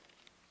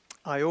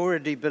I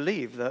already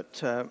believe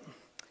that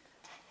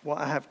what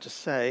I have to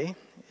say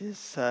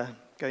is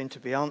going to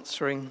be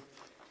answering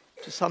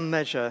to some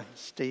measure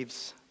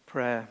Steve's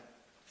prayer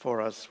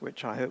for us,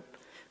 which I hope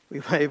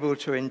we were able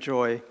to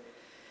enjoy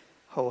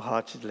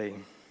wholeheartedly.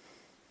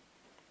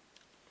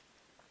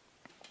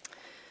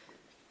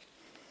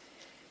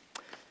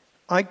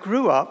 I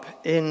grew up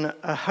in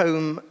a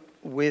home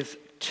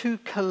with two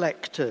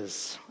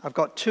collectors. I've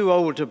got two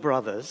older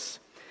brothers,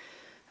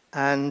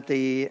 and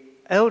the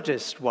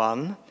eldest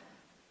one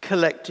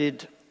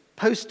collected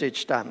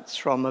postage stamps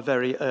from a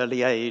very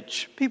early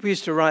age. People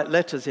used to write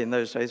letters in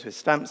those days with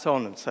stamps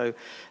on, and so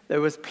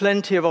there was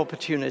plenty of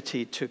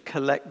opportunity to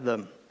collect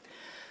them.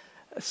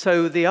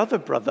 So the other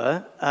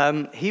brother,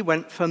 he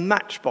went for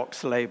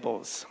matchbox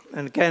labels.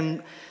 And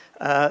again,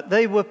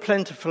 they were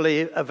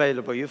plentifully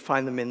available. You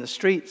find them in the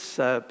streets.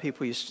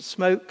 People used to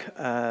smoke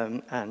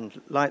and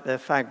light their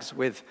fags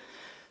with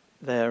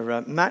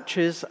their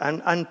matches.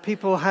 And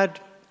people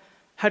had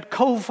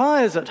coal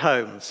fires at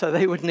home, so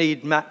they would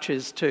need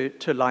matches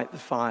to light the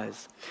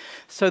fires.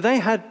 So they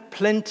had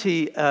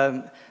plenty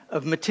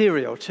of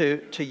material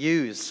to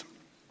use.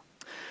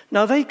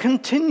 Now they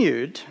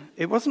continued,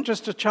 it wasn't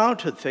just a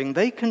childhood thing,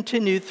 they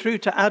continued through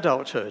to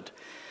adulthood.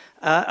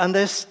 And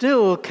they're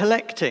still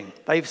collecting.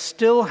 They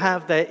still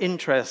have their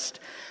interest.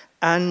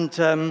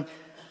 And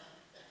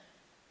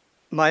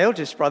my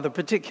eldest brother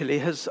particularly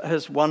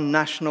has won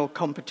national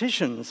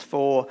competitions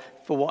for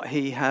what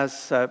he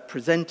has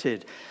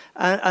presented.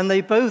 And they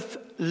both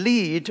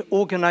lead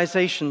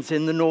organizations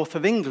in the north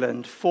of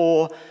England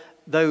for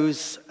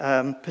those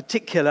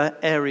particular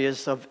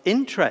areas of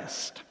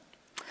interest.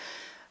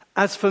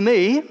 As for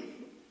me,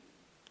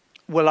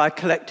 well, I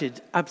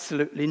collected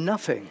absolutely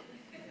nothing.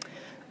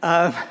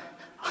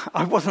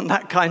 I wasn't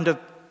that kind of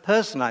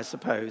person, I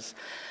suppose.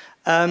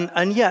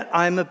 And yet,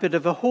 I'm a bit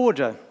of a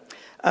hoarder.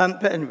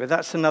 But anyway,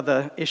 that's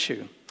another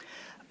issue.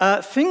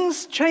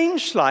 Things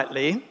changed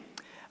slightly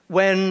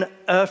when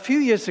a few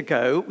years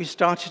ago, we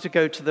started to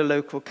go to the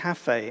local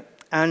cafe.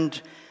 And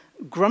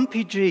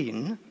Grumpy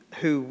Jean,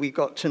 who we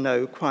got to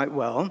know quite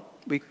well,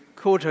 we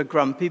called her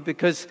Grumpy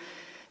because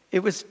it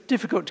was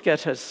difficult to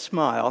get her to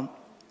smile.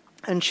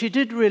 And she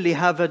did really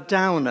have a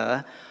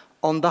downer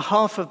on the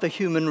half of the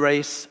human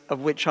race of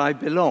which I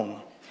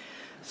belong.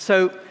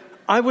 So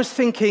I was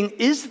thinking,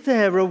 is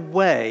there a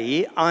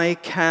way I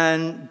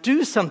can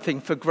do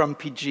something for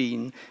Grumpy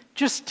Jean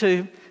just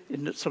to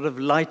sort of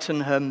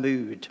lighten her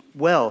mood?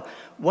 Well,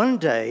 one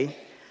day,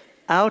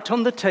 out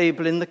on the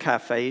table in the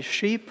cafe,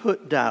 she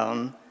put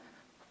down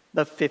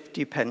the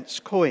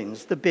 50-pence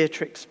coins, the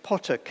Beatrix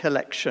Potter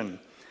collection,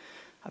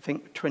 I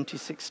think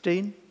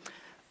 2016.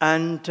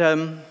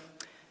 And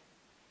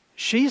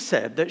she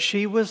said that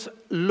she was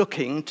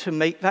looking to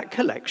make that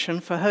collection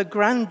for her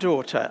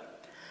granddaughter.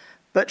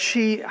 But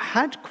she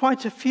had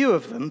quite a few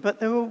of them, but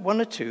there were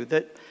one or two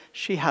that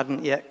she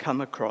hadn't yet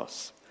come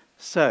across.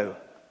 So,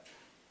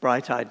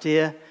 bright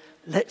idea,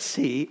 let's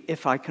see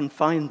if I can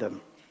find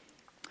them.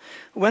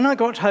 When I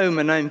got home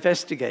and I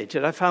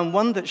investigated, I found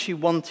one that she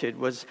wanted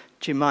was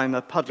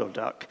Jemima Puddle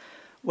Duck.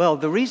 Well,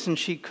 the reason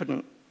she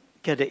couldn't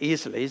get it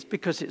easily is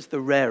because it's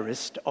the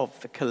rarest of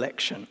the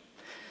collection.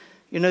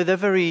 You know, they're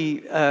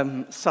very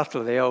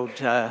subtle, the old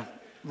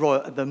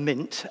the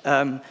mint.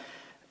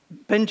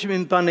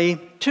 Benjamin Bunny,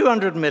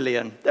 200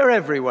 million. They're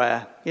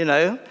everywhere, you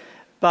know.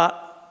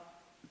 But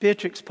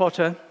Beatrix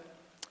Potter,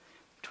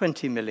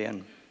 20 million.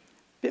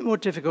 A bit more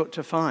difficult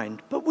to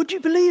find. But would you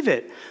believe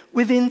it?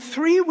 Within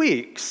 3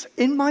 weeks,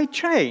 in my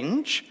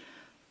change,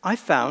 I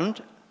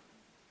found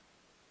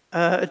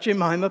a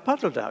Jemima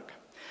Puddle Duck.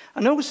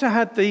 And I also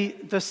had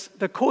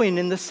the coin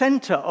in the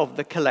center of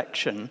the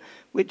collection,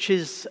 which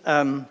is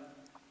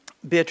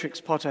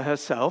Beatrix Potter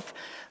herself,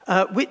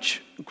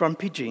 which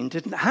Grumpy Jean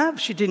didn't have.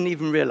 She didn't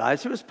even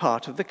realize it was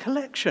part of the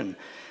collection.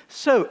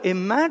 So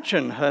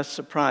imagine her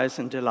surprise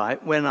and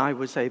delight when I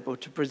was able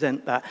to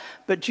present that.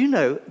 But do you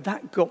know,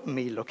 that got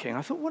me looking.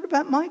 I thought, what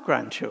about my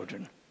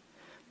grandchildren?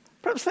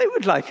 Perhaps they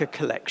would like a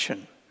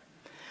collection.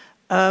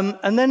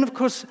 And then, of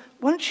course,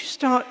 once you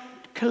start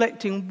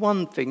collecting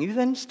one thing, you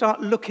then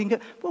start looking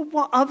at, well,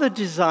 what other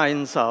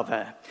designs are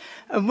there?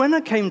 And when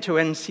I came to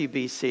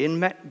NCBC and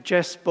met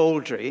Jess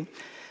Baldry,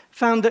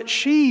 found that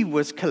she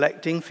was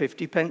collecting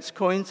 50-pence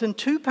coins and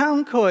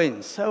 £2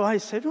 coins. So I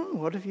said, oh,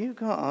 what have you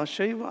got? I'll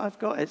show you what I've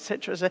got,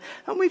 etc.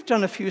 And we've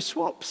done a few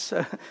swaps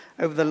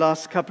over the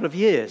last couple of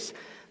years.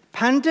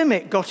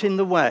 Pandemic got in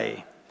the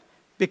way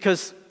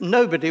because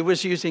nobody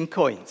was using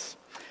coins.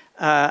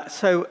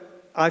 So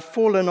I've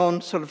fallen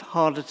on sort of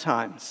harder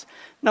times.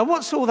 Now,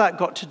 what's all that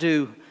got to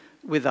do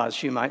with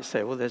us, you might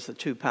say? Well, there's the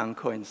 £2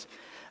 coins.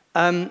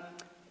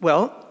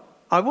 Well,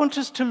 I want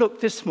us to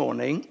look this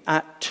morning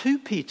at 2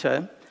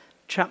 Peter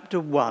chapter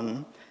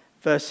 1,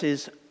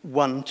 verses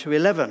 1 to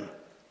 11.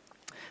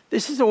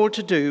 This is all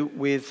to do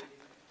with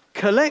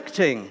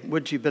collecting,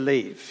 would you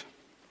believe?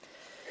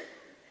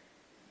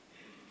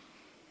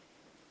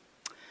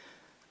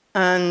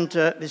 And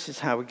this is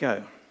how we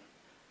go.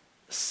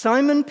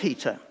 Simon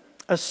Peter,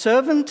 a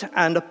servant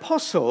and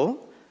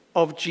apostle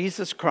of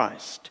Jesus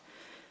Christ,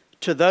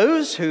 To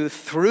those who,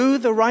 through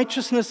the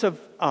righteousness of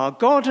our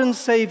God and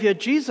Savior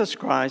Jesus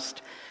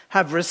Christ,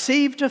 have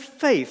received a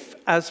faith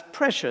as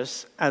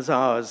precious as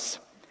ours.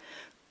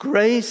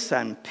 Grace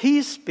and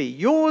peace be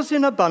yours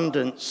in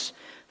abundance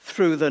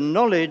through the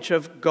knowledge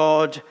of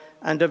God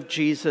and of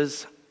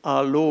Jesus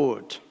our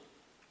Lord.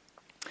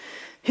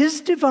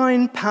 His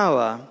divine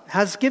power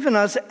has given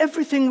us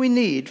everything we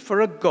need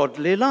for a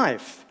godly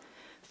life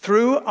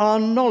through our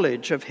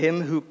knowledge of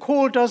him who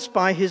called us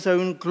by his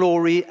own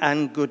glory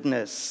and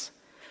goodness.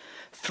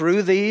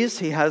 Through these,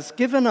 he has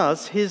given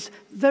us his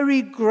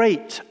very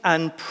great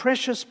and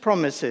precious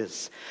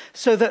promises,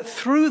 so that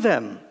through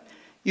them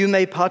you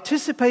may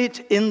participate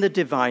in the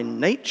divine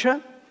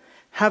nature,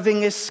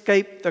 having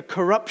escaped the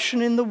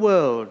corruption in the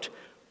world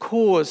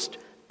caused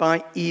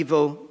by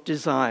evil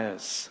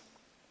desires.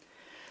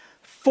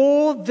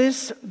 For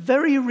this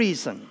very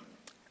reason,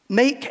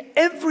 make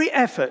every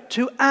effort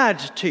to add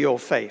to your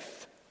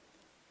faith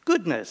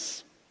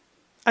goodness,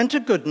 and to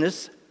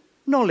goodness,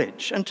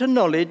 knowledge, and to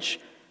knowledge,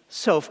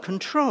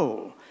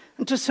 self-control,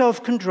 and to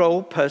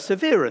self-control,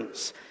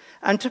 perseverance,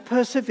 and to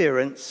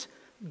perseverance,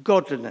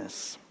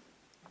 godliness,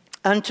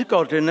 and to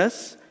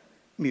godliness,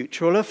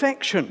 mutual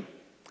affection,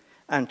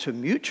 and to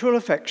mutual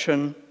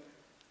affection,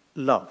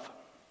 love.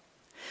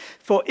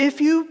 For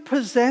if you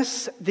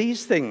possess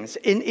these things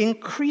in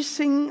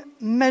increasing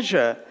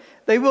measure,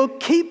 they will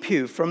keep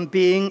you from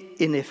being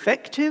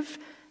ineffective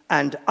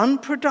and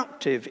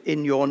unproductive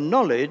in your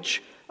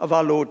knowledge of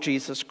our Lord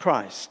Jesus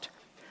Christ.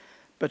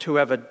 But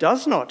whoever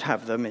does not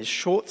have them is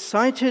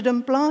short-sighted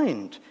and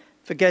blind,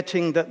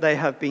 forgetting that they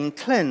have been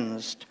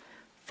cleansed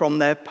from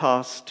their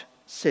past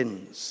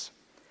sins.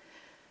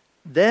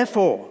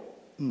 Therefore,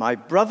 my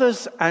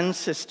brothers and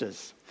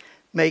sisters,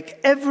 make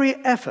every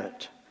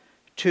effort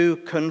to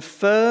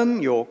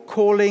confirm your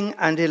calling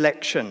and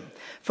election.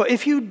 For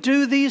if you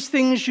do these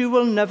things, you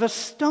will never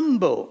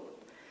stumble,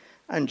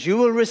 and you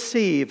will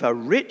receive a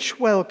rich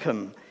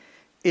welcome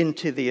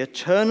into the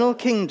eternal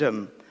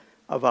kingdom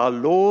of our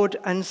Lord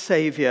and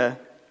Savior,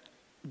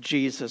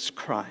 Jesus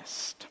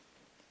Christ.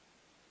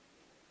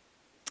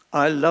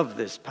 I love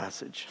this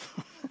passage.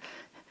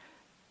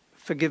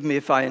 Forgive me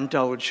if I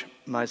indulge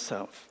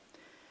myself.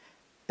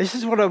 This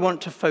is what I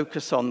want to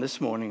focus on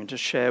this morning and to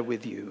share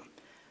with you.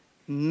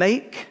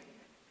 Make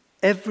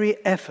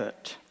every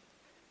effort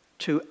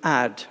to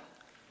add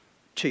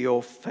to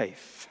your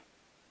faith.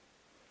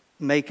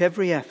 Make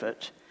every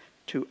effort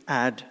to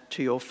add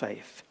to your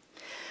faith.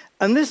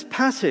 And this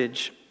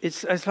passage,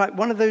 it's like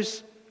one of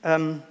those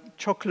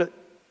chocolate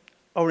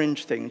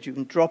orange things. You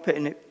can drop it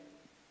and it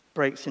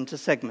breaks into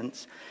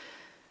segments.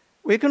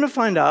 We're going to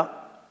find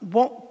out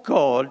what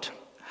God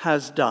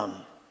has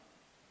done.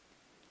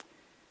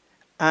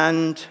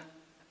 And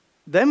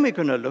then we're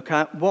going to look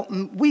at what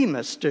we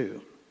must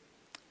do.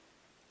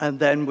 And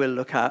then we'll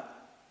look at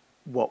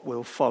what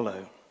will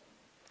follow.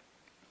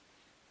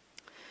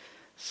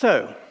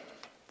 So,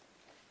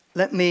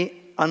 let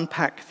me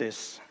unpack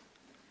this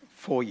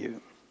for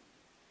you.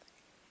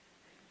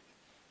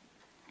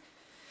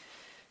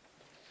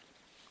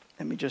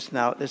 Let me just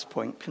now at this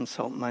point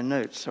consult my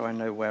notes so I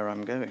know where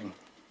I'm going.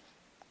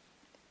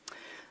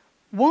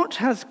 What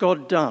has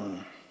God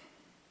done?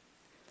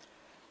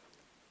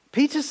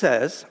 Peter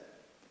says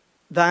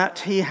that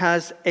he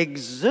has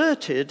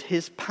exerted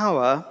his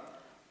power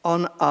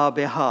on our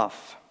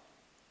behalf.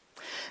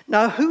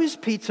 Now, who is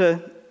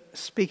Peter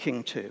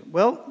speaking to?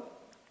 Well,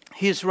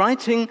 he's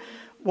writing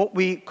what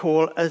we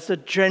call as a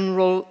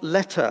general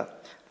letter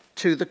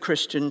to the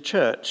Christian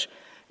church.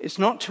 It's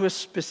not to a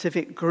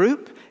specific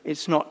group,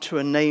 it's not to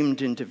a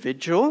named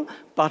individual,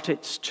 but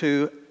it's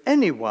to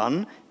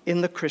anyone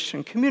in the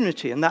Christian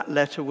community, and that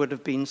letter would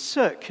have been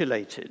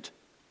circulated.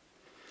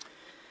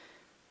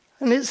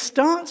 And it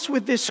starts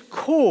with this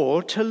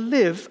call to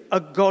live a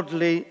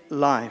godly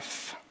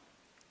life.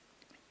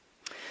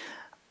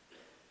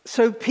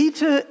 So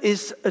Peter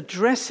is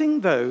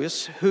addressing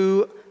those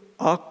who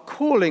are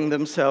calling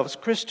themselves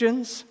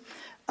Christians,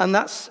 and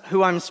that's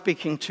who I'm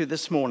speaking to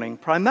this morning,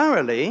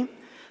 primarily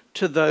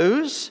to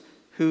those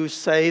who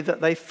say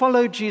that they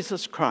follow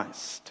Jesus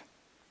Christ.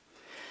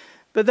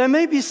 But there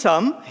may be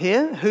some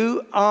here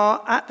who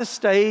are at the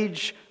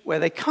stage where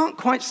they can't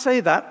quite say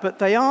that, but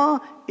they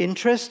are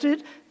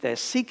interested, they're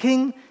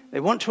seeking, they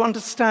want to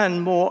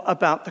understand more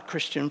about the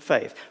Christian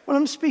faith. Well,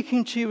 I'm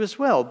speaking to you as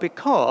well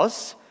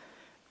because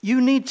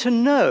you need to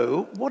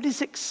know what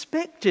is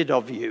expected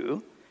of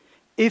you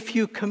if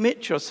you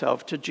commit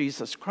yourself to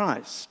Jesus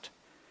Christ.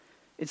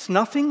 It's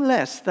nothing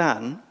less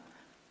than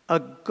a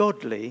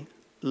godly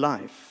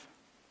life.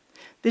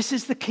 This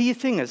is the key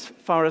thing as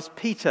far as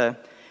Peter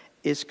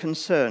is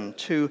concerned,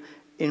 to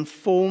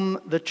inform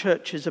the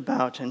churches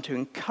about and to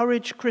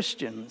encourage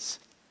Christians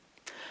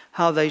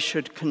how they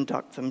should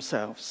conduct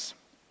themselves.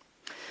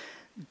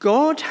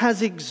 God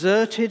has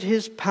exerted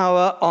his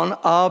power on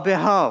our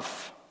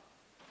behalf.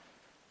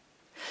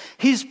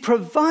 He's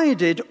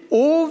provided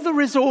all the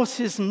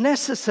resources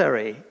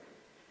necessary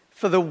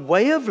for the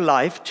way of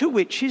life to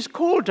which he's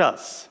called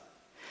us.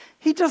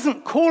 He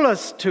doesn't call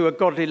us to a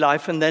godly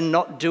life and then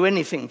not do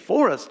anything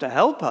for us to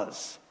help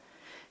us.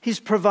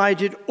 He's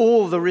provided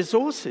all the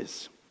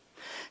resources.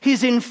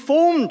 He's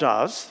informed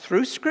us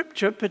through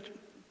Scripture, but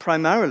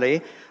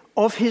primarily,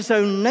 of his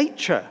own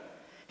nature.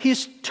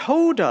 He's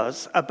told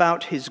us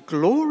about his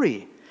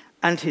glory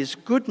and his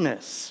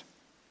goodness.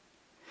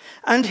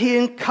 And he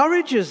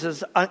encourages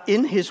us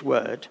in his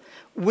word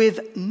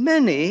with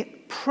many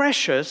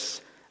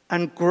precious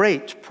and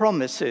great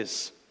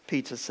promises,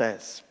 Peter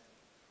says.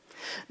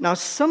 Now,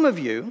 some of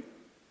you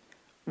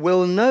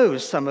will know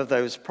some of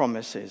those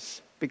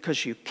promises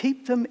because you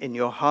keep them in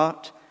your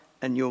heart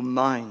and your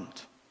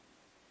mind.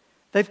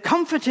 They've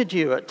comforted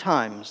you at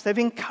times. They've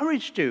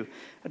encouraged you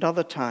at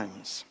other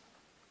times.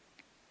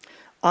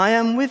 I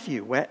am with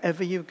you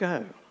wherever you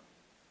go.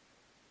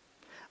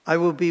 I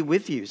will be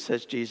with you,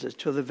 says Jesus,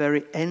 to the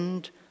very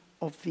end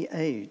of the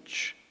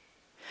age.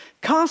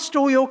 Cast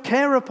all your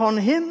care upon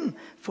him,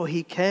 for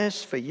he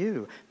cares for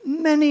you.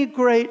 Many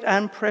great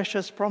and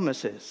precious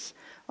promises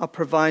are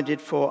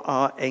provided for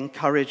our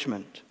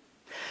encouragement.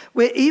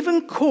 We're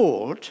even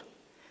called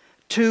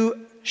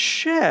to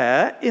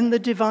share in the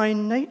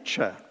divine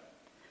nature.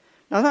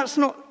 Now, that's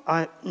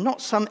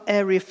not some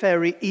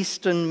airy-fairy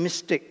Eastern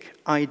mystic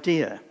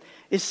idea.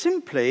 It's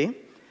simply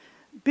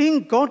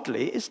being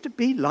godly is to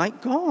be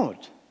like God.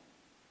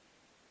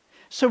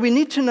 So we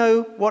need to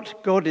know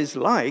what God is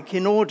like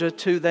in order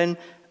to then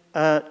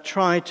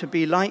try to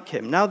be like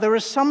him. Now, there are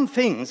some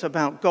things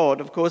about God,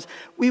 of course,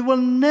 we will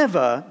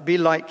never be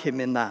like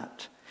him in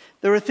that.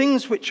 There are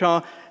things which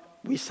are,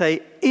 we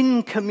say,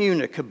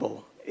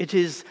 incommunicable. It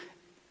is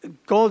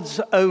God's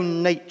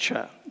own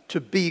nature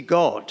to be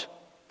God.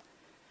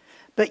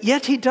 But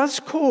yet he does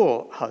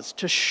call us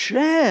to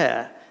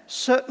share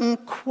certain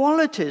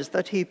qualities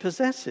that he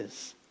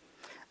possesses,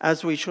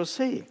 as we shall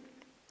see.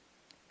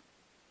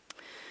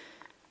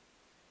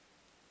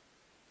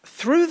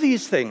 Through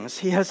these things,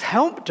 he has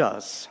helped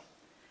us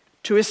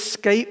to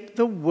escape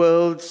the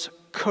world's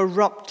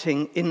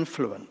corrupting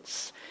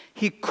influence.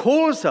 He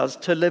calls us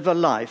to live a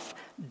life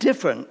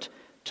different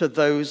to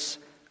those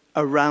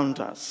around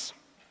us.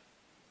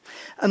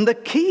 And the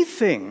key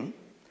thing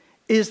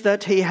is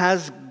that he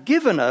has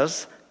given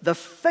us the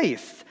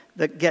faith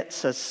that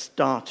gets us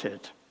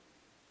started.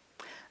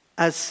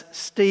 As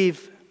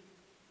Steve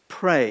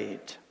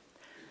prayed,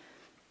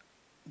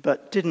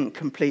 but didn't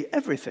complete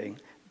everything,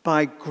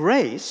 by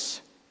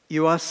grace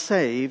you are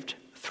saved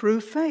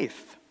through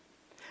faith.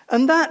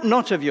 And that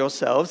not of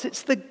yourselves,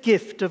 it's the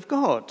gift of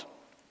God,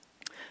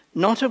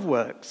 not of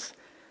works,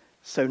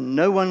 so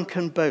no one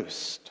can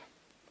boast.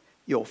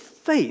 Your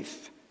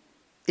faith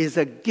is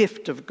a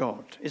gift of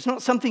God. It's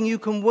not something you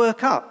can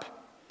work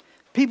up.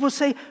 People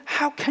say,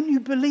 how can you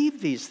believe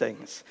these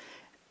things?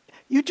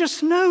 You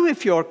just know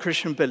if you're a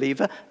Christian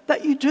believer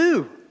that you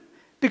do,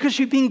 because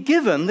you've been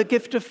given the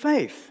gift of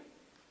faith.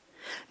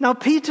 Now,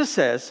 Peter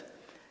says,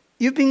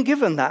 you've been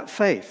given that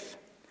faith.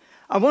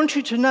 I want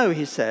you to know,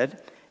 he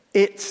said,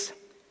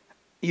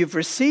 you've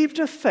received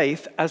a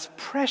faith as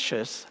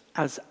precious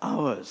as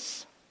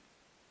ours.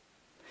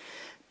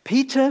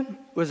 Peter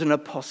was an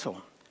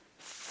apostle.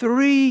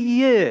 3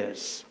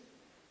 years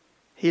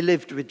he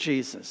lived with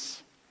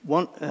Jesus.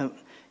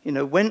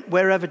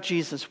 Wherever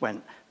Jesus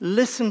went,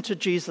 listened to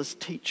Jesus'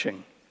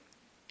 teaching,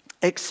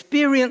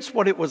 experienced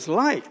what it was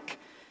like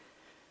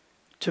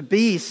to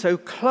be so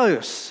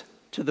close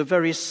to the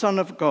very Son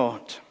of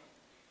God.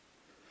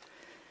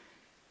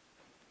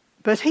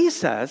 But he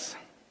says,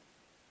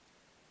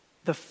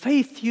 the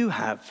faith you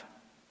have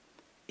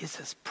is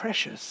as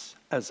precious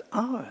as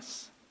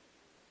ours.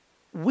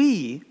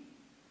 We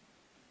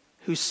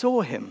who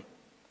saw him,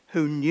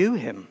 who knew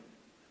him.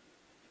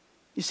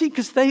 You see,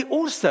 because they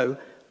also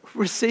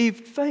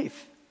received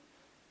faith.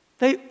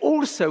 They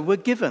also were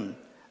given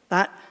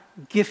that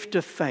gift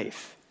of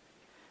faith.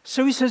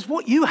 So he says,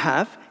 what you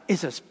have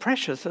is as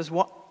precious as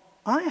what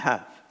I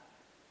have.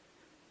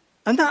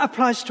 And that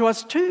applies to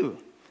us too.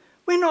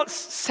 We're not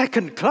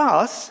second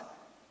class.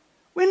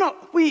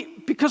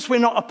 Because we're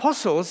not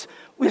apostles,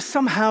 we're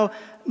somehow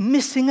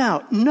missing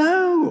out.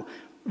 No,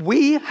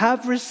 we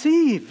have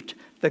received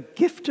the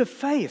gift of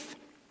faith.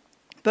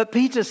 But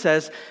Peter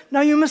says, now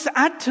you must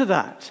add to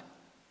that.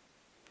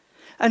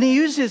 And he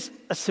uses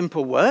a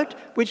simple word,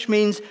 which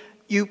means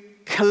you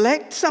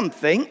collect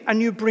something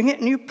and you bring it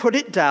and you put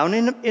it down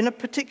in a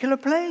particular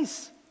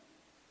place.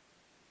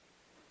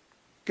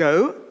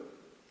 Go,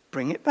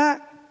 bring it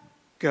back.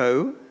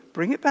 Go,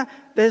 bring it back.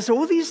 There's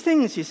all these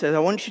things, he says, I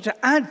want you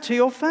to add to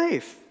your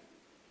faith.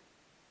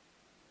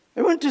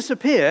 They won't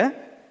disappear.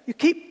 You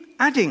keep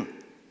adding.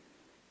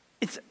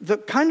 It's the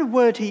kind of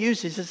word he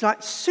uses is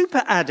like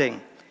super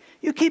adding.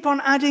 You keep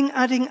on adding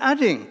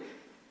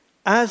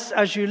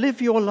as you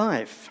live your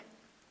life.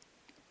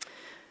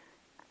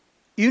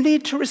 You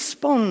need to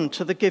respond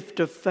to the gift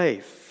of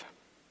faith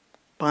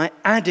by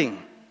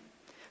adding.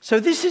 So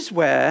this is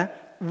where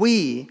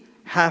we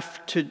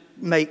have to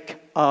make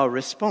our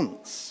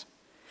response.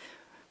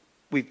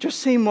 We've just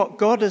seen what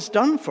God has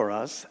done for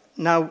us.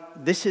 Now,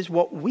 this is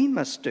what we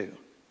must do.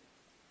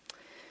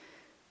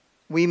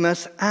 We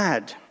must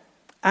add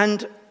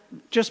And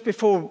just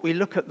before we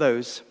look at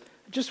those,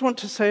 I just want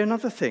to say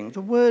another thing.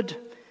 The word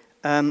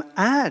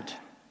add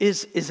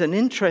is an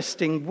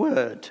interesting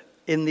word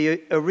in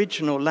the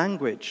original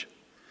language.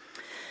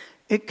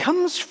 It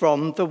comes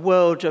from the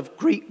world of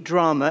Greek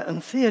drama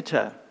and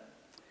theatre.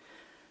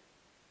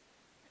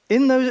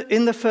 In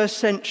the first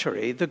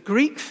century, the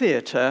Greek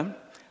theatre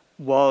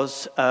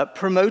was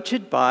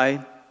promoted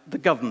by the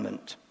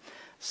government.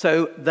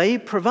 So they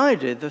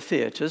provided the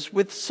theatres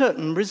with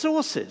certain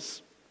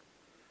resources.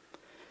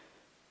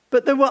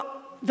 But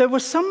there were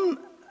some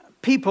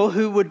people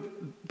who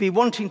would be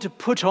wanting to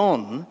put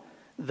on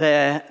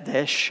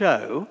their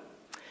show,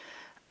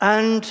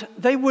 and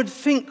they would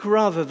think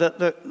rather that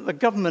the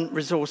government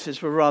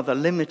resources were rather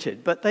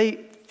limited, but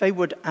they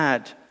would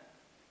add.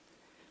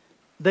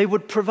 They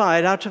would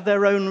provide out of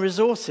their own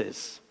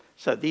resources.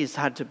 So these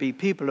had to be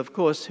people, of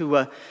course, who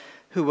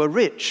were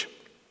rich.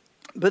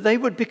 But they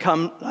would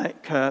become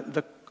like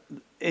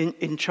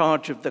in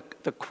charge of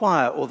the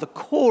choir or the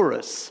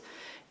chorus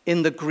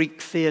in the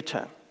Greek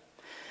theatre.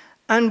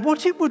 And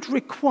what it would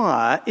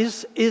require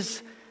is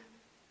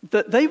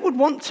that they would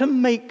want to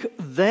make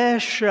their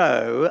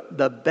show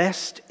the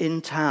best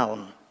in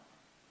town.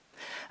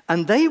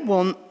 And they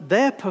want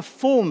their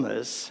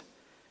performers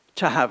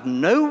to have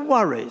no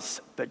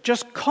worries, but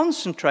just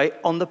concentrate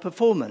on the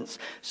performance.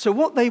 So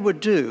what they would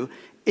do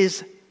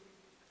is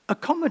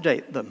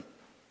accommodate them,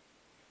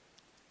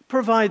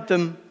 provide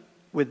them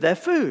with their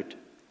food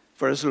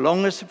for as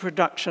long as the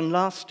production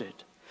lasted.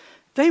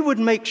 They would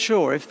make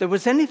sure if there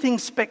was anything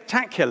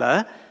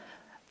spectacular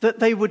that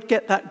they would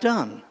get that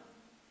done.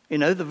 You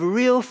know, the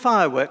real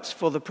fireworks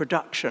for the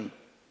production.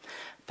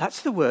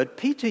 That's the word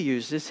Peter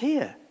uses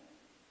here.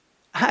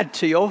 Add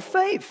to your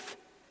faith.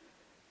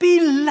 Be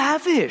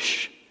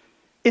lavish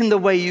in the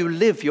way you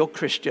live your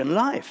Christian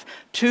life,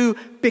 to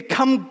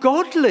become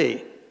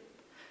godly.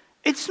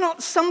 It's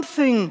not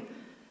something,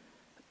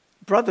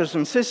 brothers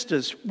and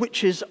sisters,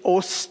 which is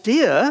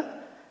austere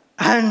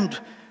and,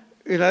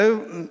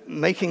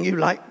 making you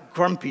like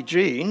Grumpy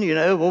Jean,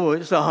 oh,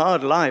 it's a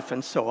hard life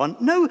and so on.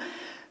 No,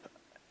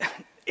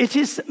 it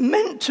is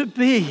meant to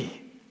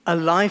be a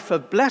life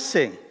of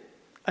blessing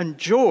and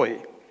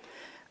joy.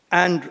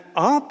 And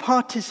our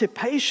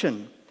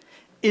participation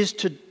is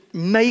to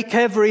make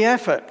every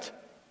effort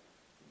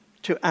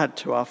to add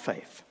to our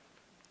faith.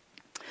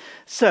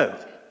 So,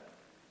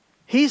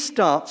 he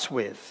starts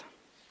with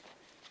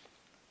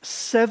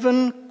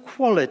 7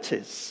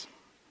 qualities.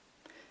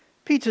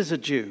 Peter's a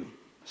Jew.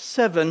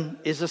 7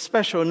 is a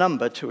special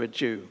number to a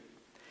Jew.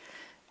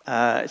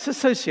 It's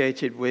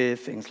associated with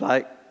things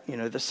like,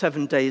 the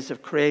 7 days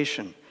of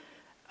creation.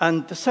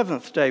 And the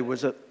 7th day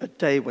was a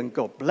day when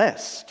God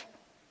blessed.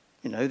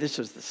 This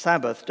was the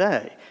Sabbath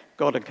day.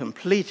 God had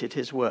completed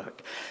his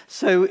work.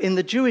 So in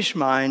the Jewish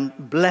mind,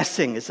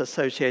 blessing is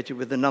associated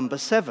with the number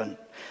 7.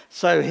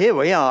 So here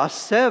we are,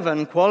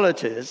 7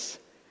 qualities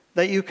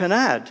that you can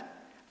add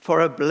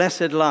for a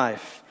blessed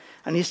life.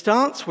 And he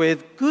starts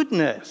with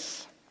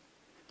goodness.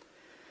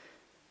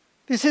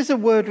 This is a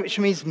word which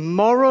means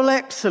moral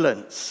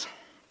excellence.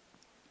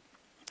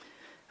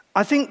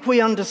 I think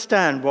we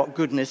understand what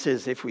goodness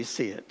is if we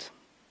see it.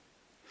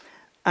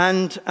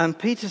 And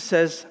Peter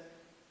says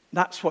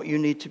that's what you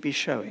need to be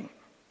showing.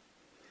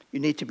 You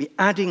need to be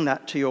adding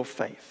that to your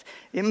faith.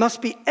 It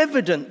must be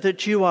evident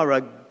that you are a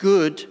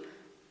good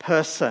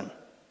person.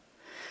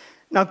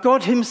 Now,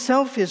 God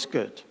himself is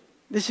good.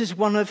 This is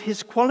one of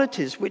his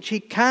qualities which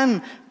he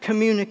can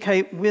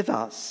communicate with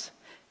us.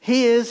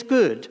 He is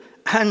good,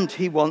 and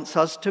he wants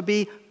us to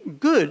be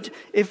good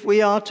if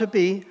we are to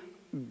be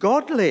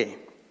godly.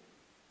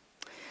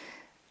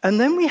 And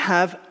then we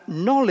have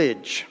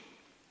knowledge,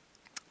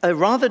 a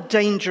rather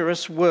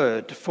dangerous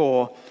word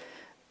for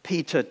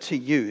Peter to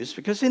use,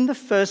 because in the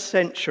first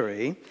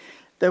century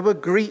there were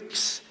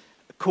Greeks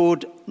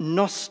called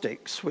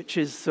Gnostics, which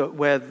is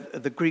where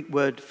the Greek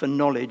word for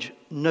knowledge,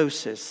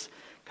 gnosis,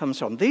 comes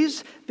from.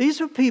 These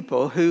were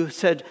people who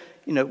said,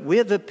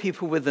 we're the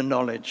people with the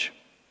knowledge,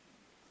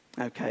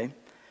 okay?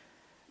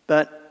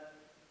 But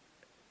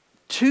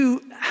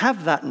to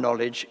have that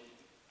knowledge,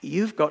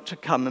 you've got to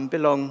come and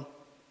belong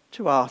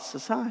to our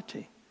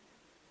society.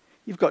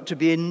 You've got to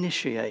be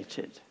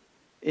initiated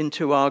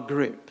into our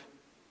group,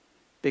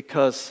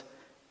 because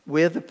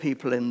we're the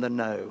people in the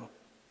know.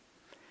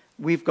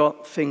 We've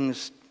got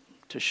things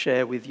to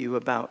share with you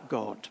about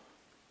God.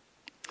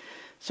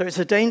 So it's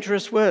a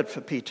dangerous word for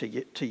Peter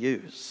to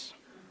use.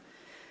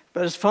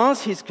 But as far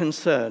as he's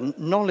concerned,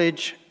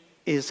 knowledge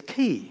is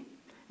key.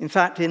 In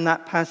fact, in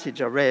that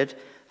passage I read,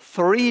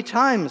 3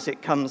 times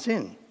it comes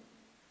in.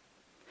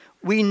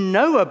 We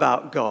know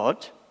about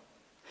God,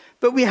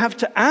 but we have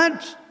to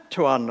add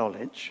to our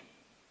knowledge.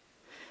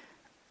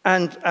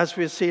 And as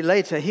we'll see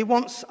later, he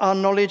wants our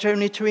knowledge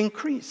only to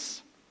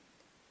increase.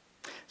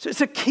 So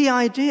it's a key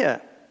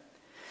idea.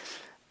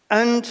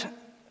 And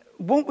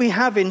what we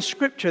have in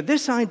Scripture,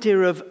 this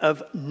idea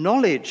of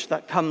knowledge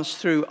that comes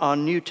through our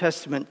New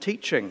Testament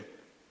teaching,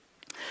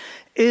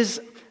 is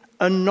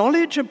a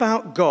knowledge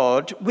about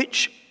God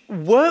which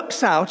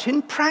works out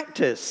in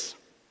practice.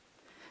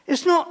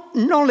 It's not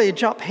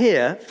knowledge up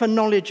here for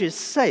knowledge's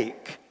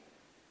sake.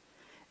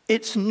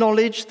 It's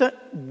knowledge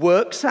that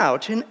works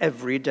out in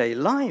everyday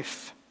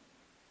life.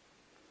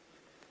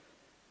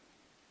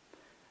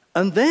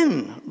 And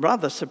then,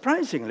 rather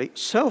surprisingly,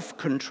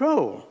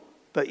 self-control.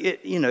 But,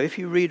 if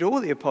you read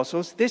all the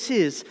apostles, this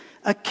is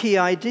a key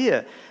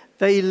idea.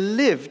 They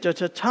lived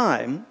at a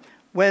time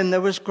when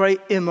there was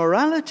great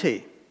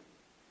immorality.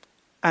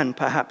 And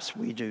perhaps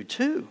we do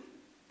too.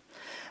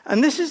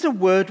 And this is a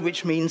word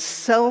which means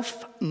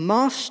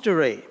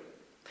self-mastery,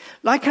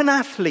 like an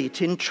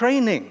athlete in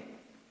training.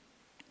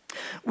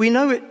 We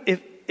know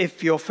it,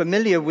 if you're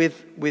familiar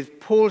with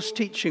Paul's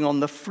teaching on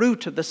the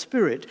fruit of the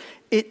Spirit,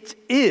 it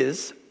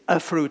is a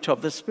fruit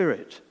of the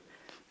Spirit.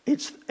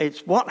 It's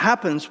what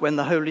happens when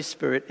the Holy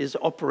Spirit is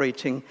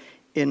operating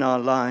in our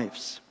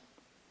lives.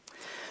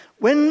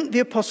 When the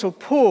Apostle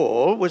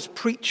Paul was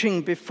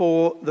preaching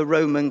before the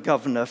Roman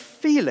governor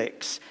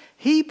Felix,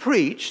 he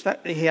preached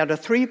that he had a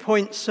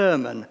 3-point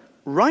sermon: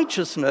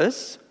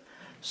 righteousness,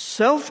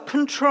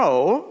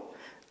 self-control,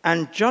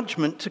 and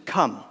judgment to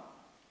come.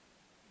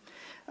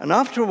 And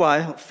after a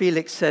while,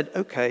 Felix said,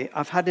 "Okay,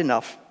 I've had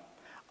enough.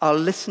 I'll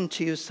listen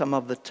to you some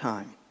other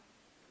time.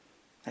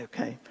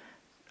 Okay,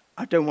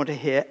 I don't want to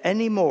hear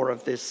any more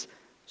of this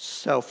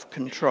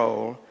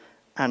self-control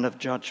and of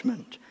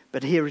judgment."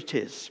 But here it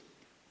is.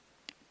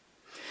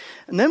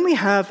 And then we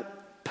have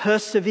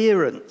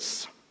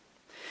perseverance.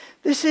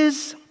 This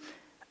is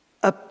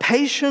a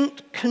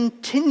patient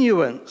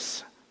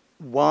continuance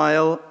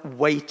while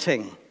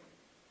waiting.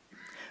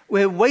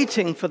 We're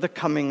waiting for the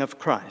coming of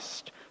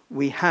Christ.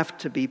 We have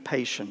to be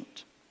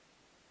patient.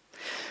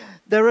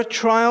 There are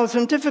trials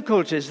and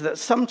difficulties that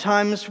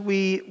sometimes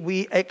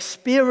we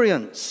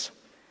experience,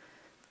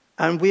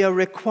 and we are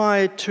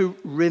required to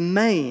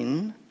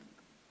remain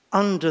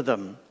under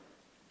them,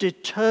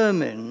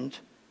 determined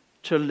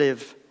to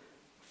live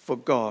for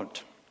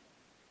God.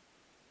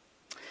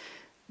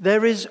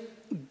 There is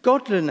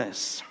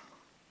godliness,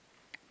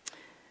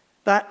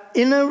 that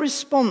inner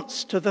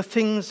response to the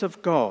things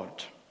of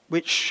God,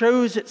 which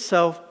shows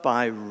itself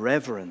by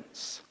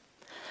reverence.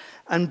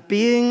 And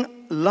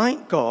being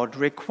like God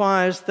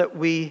requires that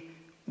we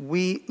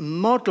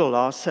model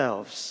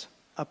ourselves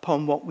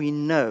upon what we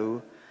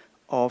know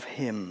of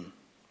him.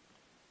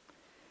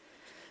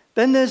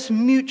 Then there's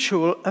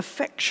mutual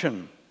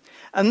affection.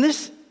 And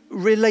this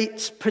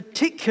relates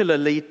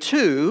particularly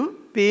to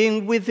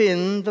being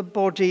within the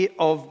body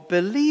of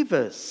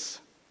believers.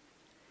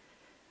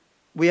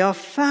 We are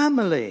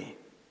family.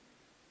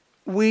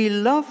 We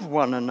love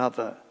one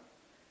another.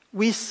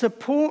 We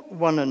support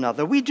one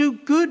another. We do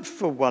good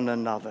for one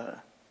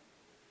another.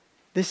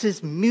 This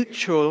is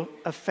mutual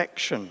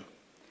affection.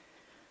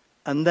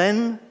 And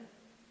then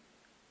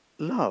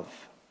love.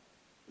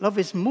 Love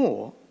is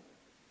more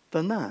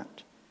than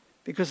that,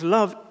 because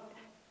love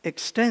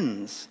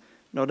extends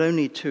not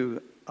only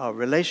to our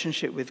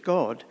relationship with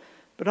God,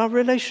 but our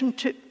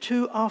relationship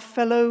to our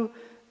fellow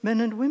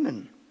men and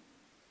women.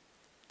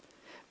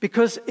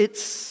 Because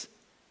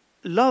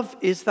love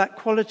is that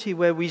quality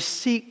where we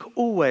seek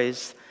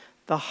always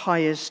the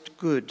highest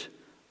good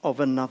of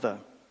another.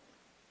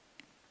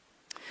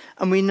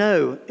 And we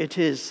know it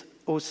is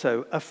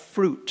also a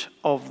fruit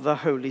of the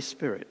Holy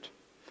Spirit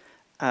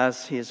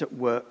as he is at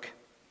work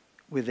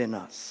within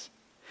us.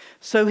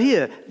 So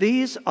here,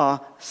 these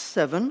are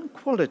 7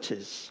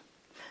 qualities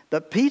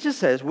that Peter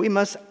says we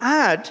must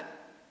add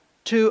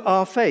to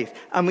our faith.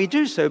 And we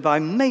do so by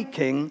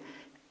making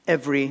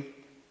every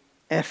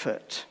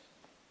effort.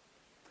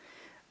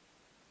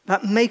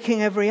 That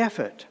making every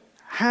effort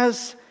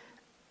has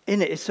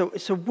in it,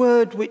 it's a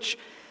word which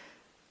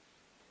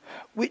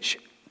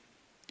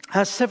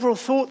has several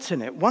thoughts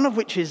in it, one of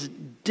which is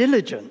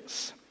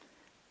diligence,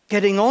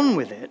 getting on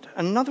with it.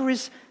 Another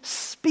is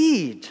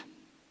speed,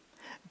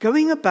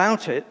 going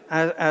about it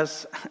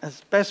as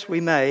best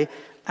we may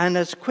and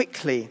as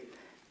quickly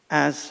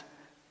as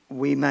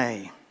we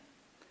may.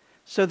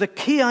 So the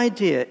key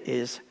idea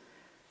is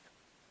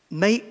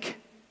make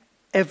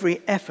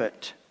every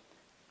effort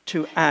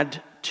to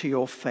add to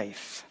your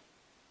faith.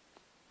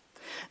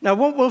 Now,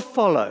 what will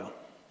follow?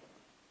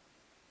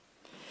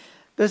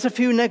 There's a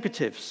few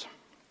negatives.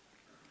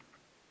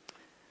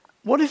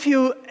 What if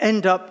you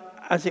end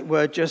up, as it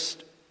were,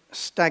 just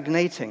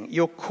stagnating?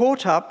 You're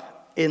caught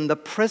up in the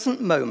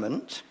present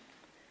moment.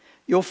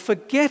 You're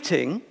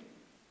forgetting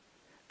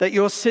that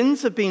your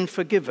sins have been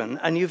forgiven,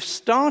 and you've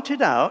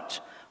started out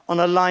on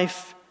a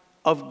life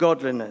of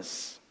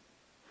godliness.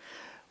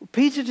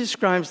 Peter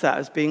describes that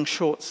as being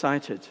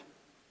short-sighted.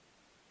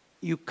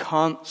 You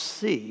can't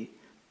see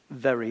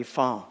very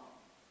far.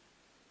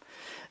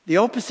 The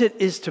opposite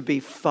is to be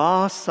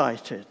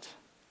far-sighted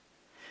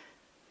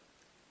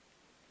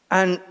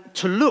and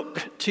to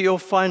look to your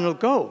final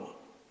goal,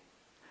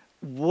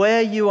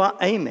 where you are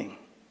aiming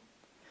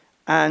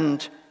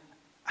and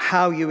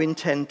how you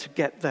intend to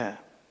get there.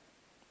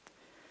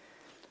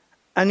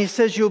 And he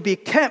says you'll be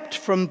kept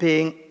from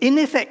being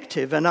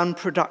ineffective and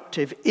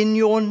unproductive in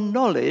your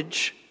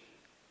knowledge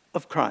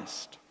of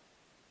Christ.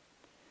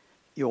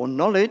 Your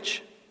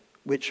knowledge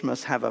which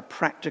must have a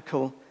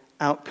practical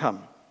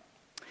outcome.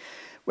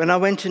 When I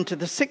went into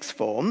the sixth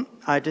form,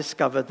 I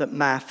discovered that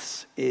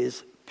maths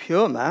is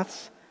pure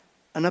maths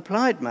and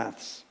applied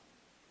maths.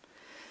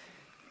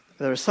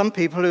 There are some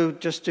people who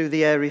just do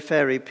the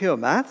airy-fairy pure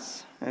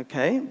maths,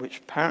 okay, which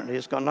apparently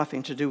has got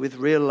nothing to do with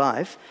real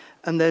life,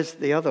 and there's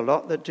the other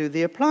lot that do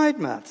the applied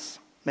maths,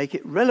 make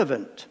it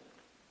relevant,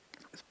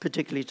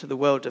 particularly to the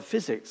world of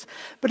physics.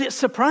 But it's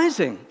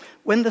surprising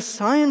when the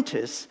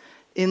scientists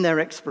in their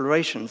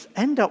explorations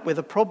end up with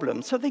a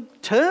problem. So they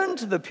turn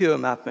to the pure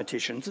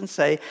mathematicians and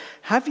say,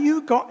 have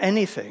you got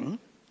anything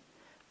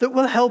that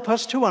will help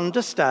us to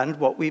understand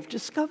what we've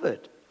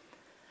discovered?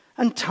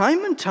 And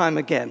time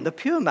again, the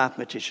pure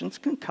mathematicians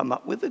can come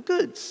up with the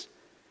goods.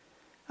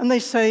 And they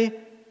say,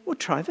 well,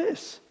 try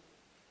this.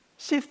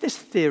 See if this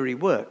theory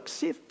works.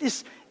 See if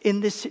this,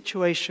 in this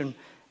situation,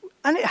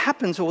 and it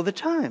happens all the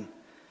time.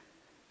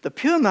 The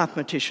pure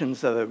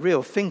mathematicians are the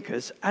real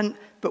thinkers,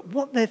 but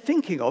what they're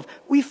thinking of,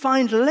 we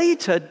find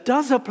later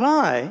does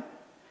apply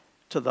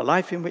to the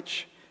life in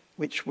which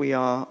we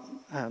are,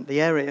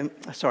 the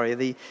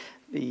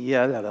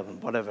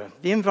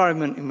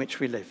environment in which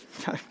we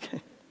live.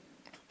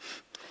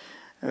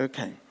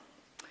 Okay.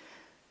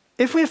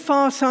 If we're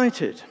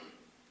far-sighted,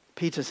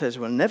 Peter says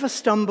we'll never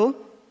stumble,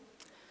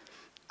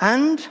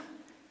 and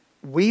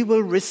we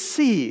will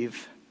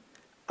receive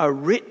a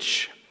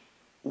rich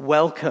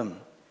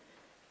welcome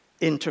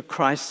into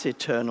Christ's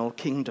eternal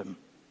kingdom.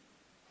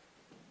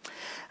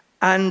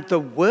 And the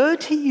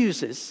word he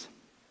uses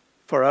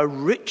for a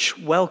rich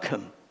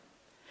welcome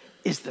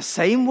is the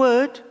same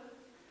word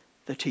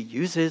that he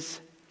uses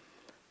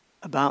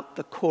about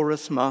the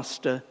chorus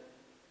master,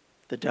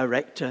 the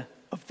director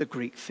of the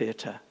Greek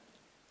theatre,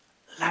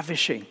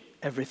 lavishing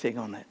everything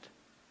on it.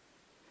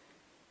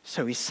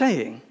 So he's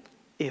saying,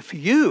 if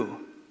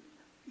you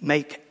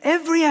make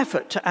every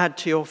effort to add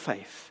to your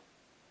faith,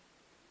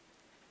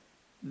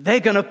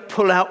 they're going to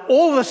pull out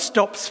all the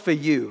stops for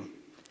you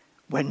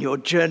when your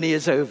journey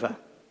is over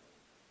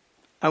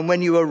and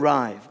when you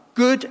arrive.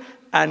 Good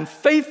and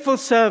faithful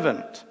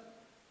servant,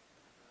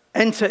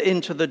 enter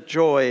into the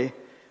joy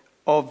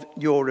of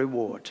your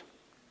reward.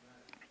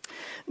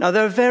 Now,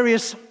 there are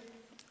various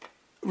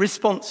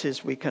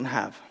responses we can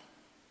have.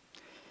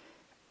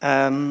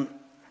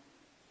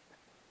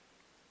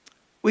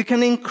 We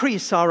can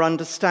increase our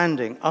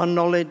understanding, our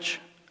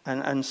knowledge,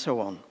 and so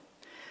on.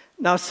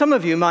 Now, some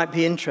of you might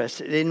be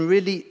interested in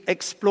really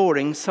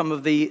exploring some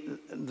of the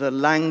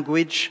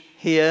language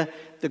here,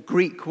 the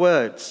Greek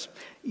words.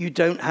 You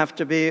don't have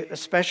to be a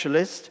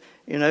specialist.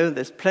 You know,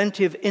 there's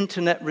plenty of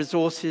internet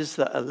resources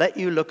that let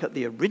you look at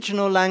the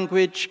original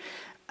language,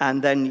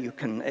 and then you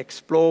can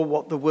explore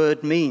what the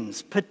word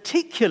means,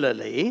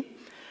 particularly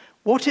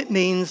what it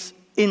means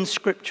in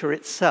Scripture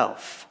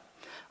itself.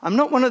 I'm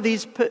not one of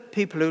these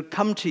people who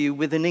come to you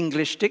with an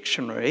English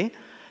dictionary,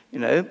 you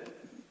know,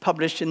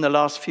 published in the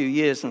last few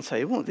years and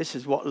say, well, this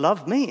is what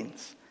love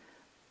means.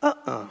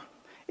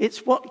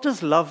 It's what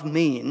does love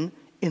mean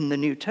in the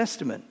New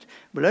Testament.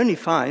 We'll only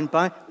find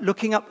by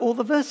looking up all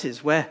the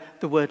verses where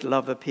the word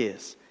love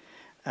appears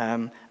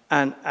and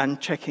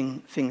checking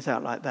things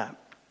out like that.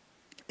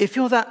 If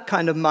you're that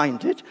kind of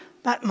minded,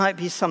 that might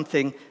be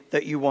something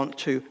that you want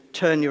to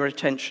turn your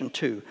attention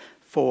to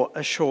for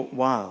a short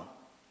while.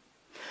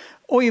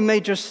 Or you may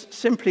just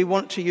simply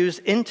want to use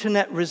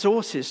internet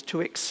resources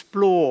to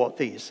explore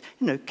these.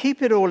 You know,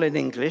 keep it all in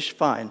English,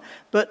 fine,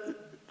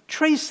 but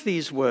trace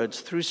these words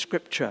through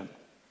Scripture.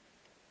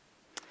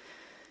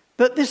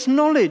 But this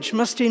knowledge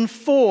must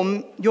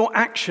inform your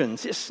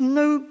actions. It's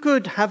no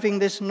good having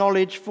this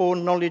knowledge for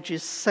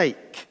knowledge's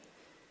sake.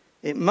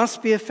 It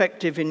must be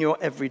effective in your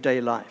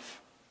everyday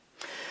life.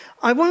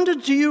 I wonder,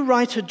 do you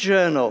write a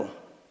journal?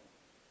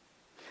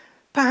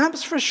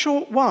 Perhaps for a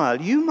short while,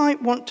 you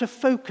might want to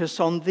focus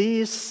on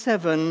these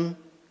 7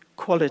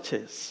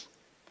 qualities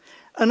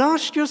and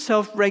ask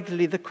yourself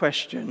regularly the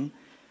question,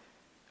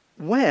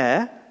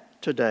 where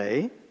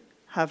today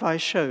have I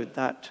showed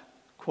that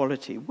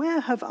quality? Where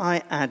have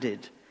I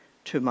added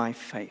to my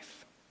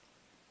faith?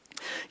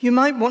 You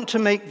might want to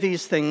make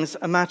these things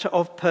a matter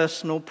of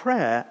personal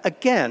prayer.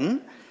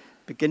 Again,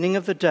 beginning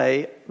of the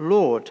day,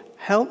 Lord,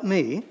 help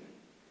me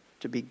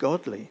to be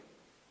godly.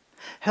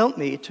 Help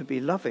me to be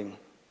loving.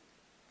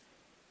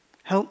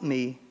 Help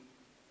me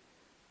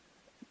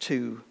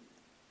to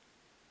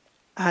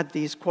add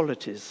these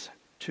qualities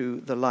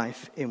to the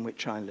life in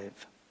which I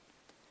live.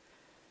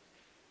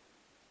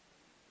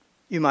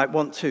 You might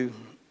want to,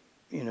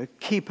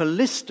 keep a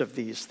list of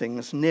these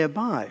things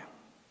nearby,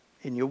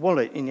 in your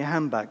wallet, in your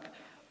handbag,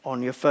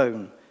 on your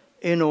phone,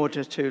 in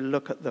order to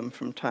look at them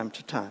from time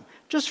to time.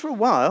 Just for a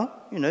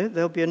while,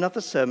 there'll be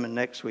another sermon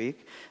next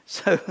week.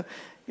 So,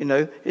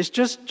 it's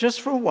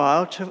just for a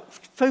while to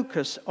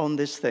focus on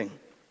this thing.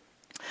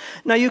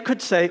 Now, you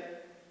could say,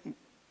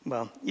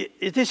 well,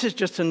 this is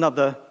just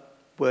another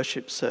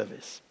worship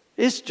service.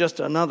 It's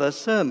just another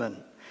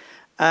sermon.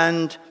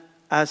 And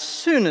as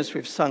soon as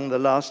we've sung the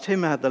last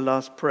hymn, had the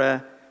last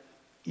prayer,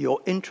 your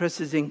interest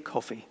is in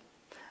coffee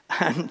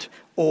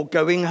or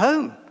going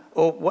home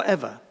or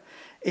whatever.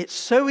 It's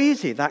so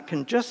easy that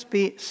can just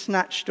be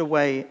snatched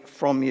away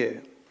from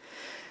you.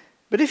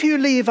 But if you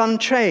leave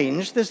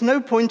unchanged, there's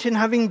no point in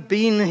having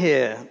been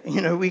here.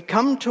 We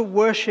come to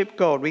worship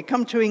God. We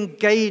come to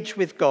engage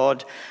with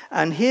God.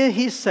 And here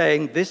he's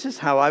saying, this is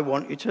how I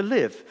want you to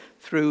live,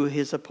 through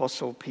his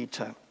apostle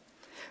Peter.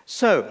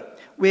 So,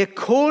 we're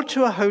called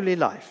to a holy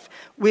life.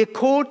 We're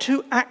called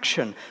to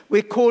action.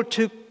 We're called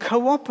to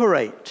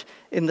cooperate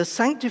in the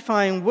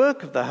sanctifying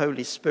work of the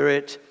Holy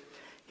Spirit.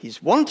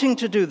 He's wanting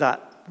to do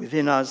that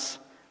within us.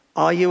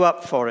 Are you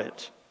up for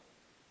it?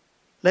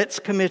 Let's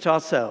commit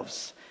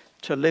ourselves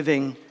to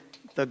living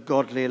the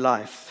godly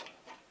life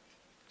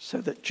so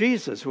that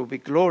Jesus will be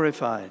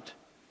glorified.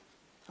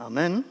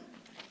 Amen.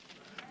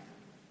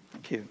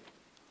 Thank you.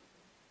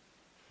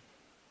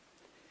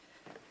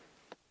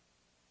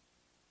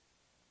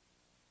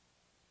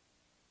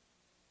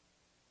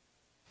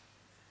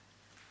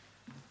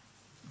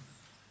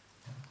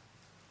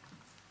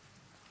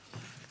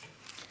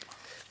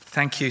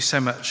 Thank you so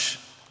much,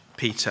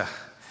 Peter.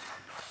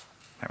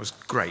 That was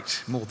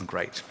great, more than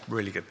great,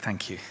 really good,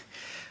 thank you.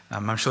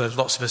 I'm sure there's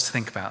lots of us to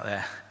think about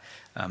there.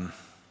 So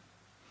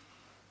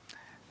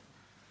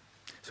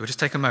we'll just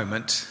take a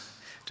moment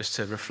just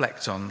to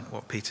reflect on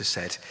what Peter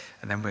said,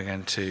 and then we're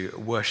going to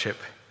worship,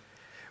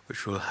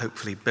 which will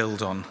hopefully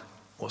build on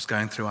what's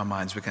going through our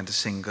minds. We're going to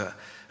sing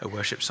a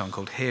worship song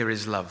called Here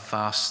is Love,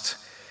 Vast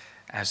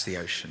as the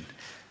Ocean.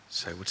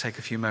 So we'll take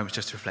a few moments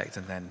just to reflect,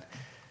 and then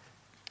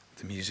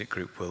the music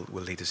group will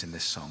lead us in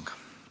this song.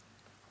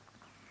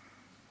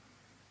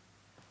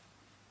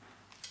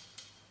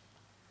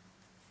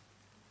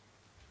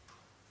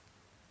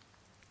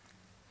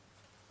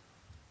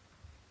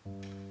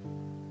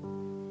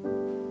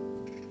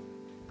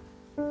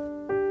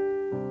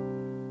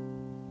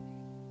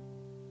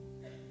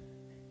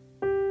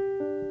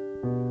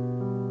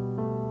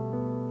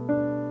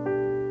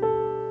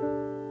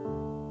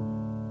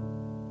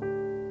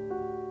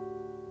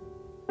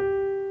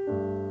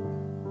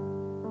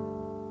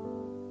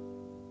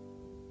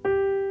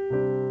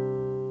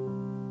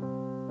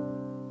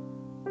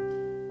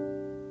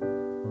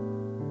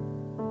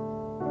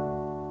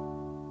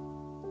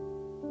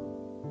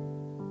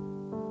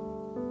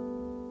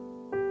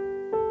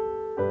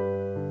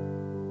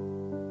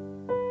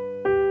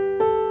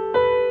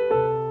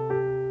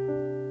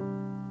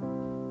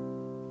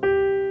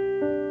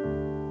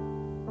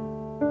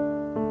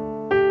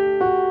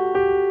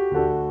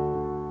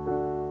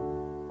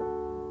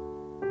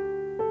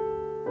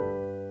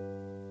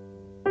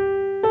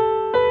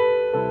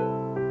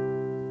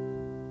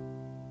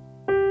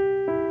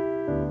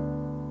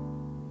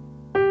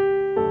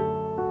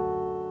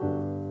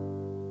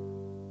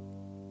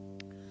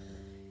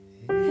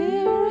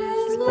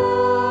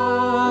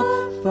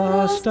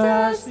 Vast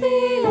as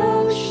the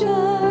ocean,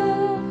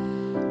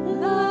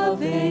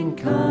 loving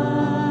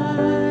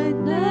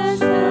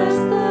kindness as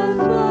the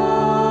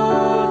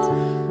flood.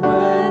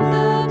 When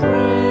the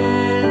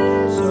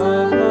Prince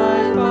of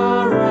Life,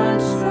 our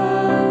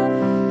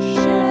ransom,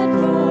 shed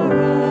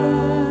for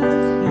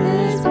us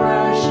his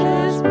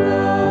precious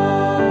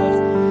blood.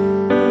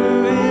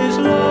 Who is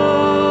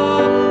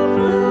love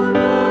will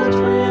not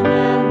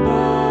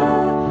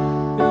remember,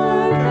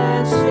 who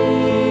can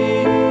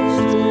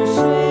cease to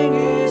sing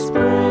his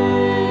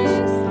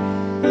praise.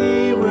 He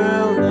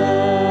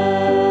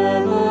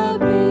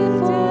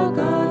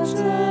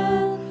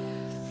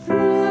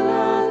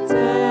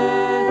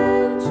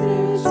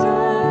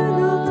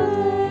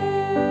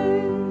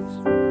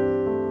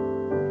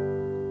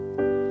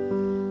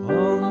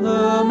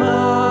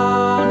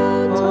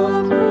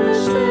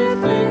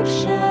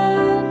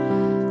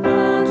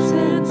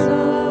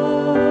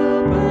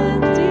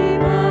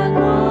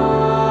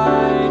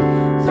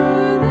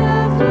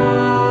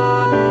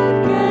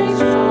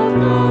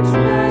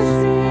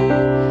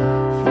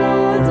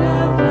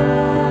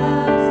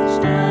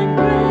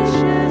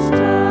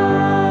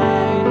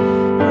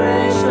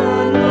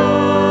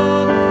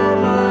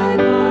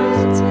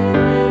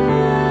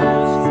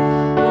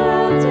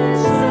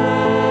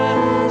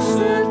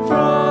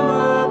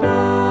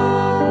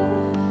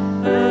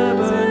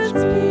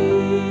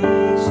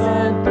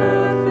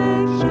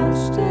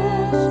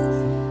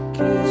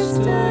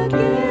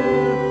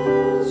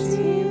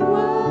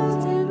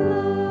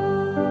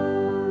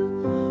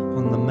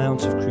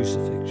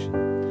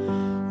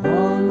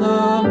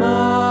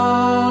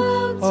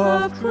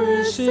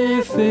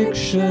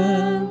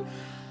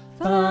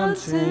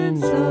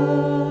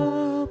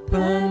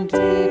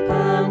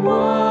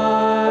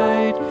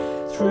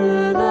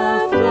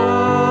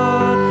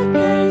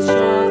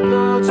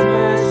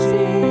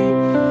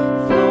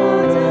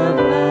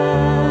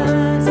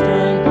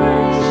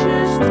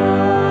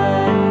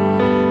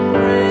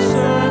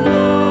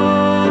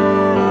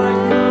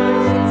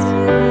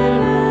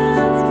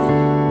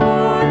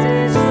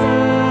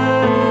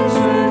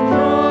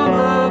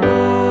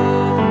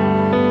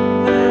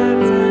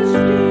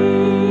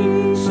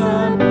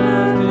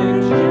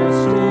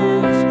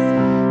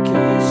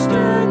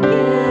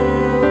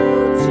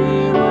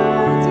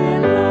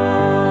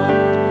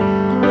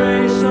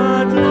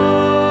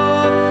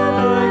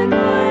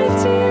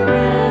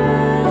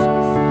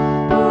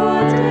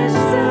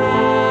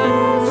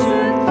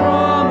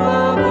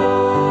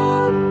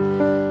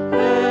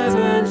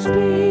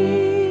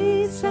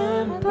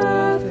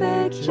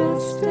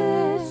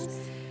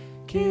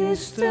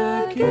is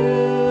to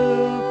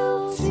give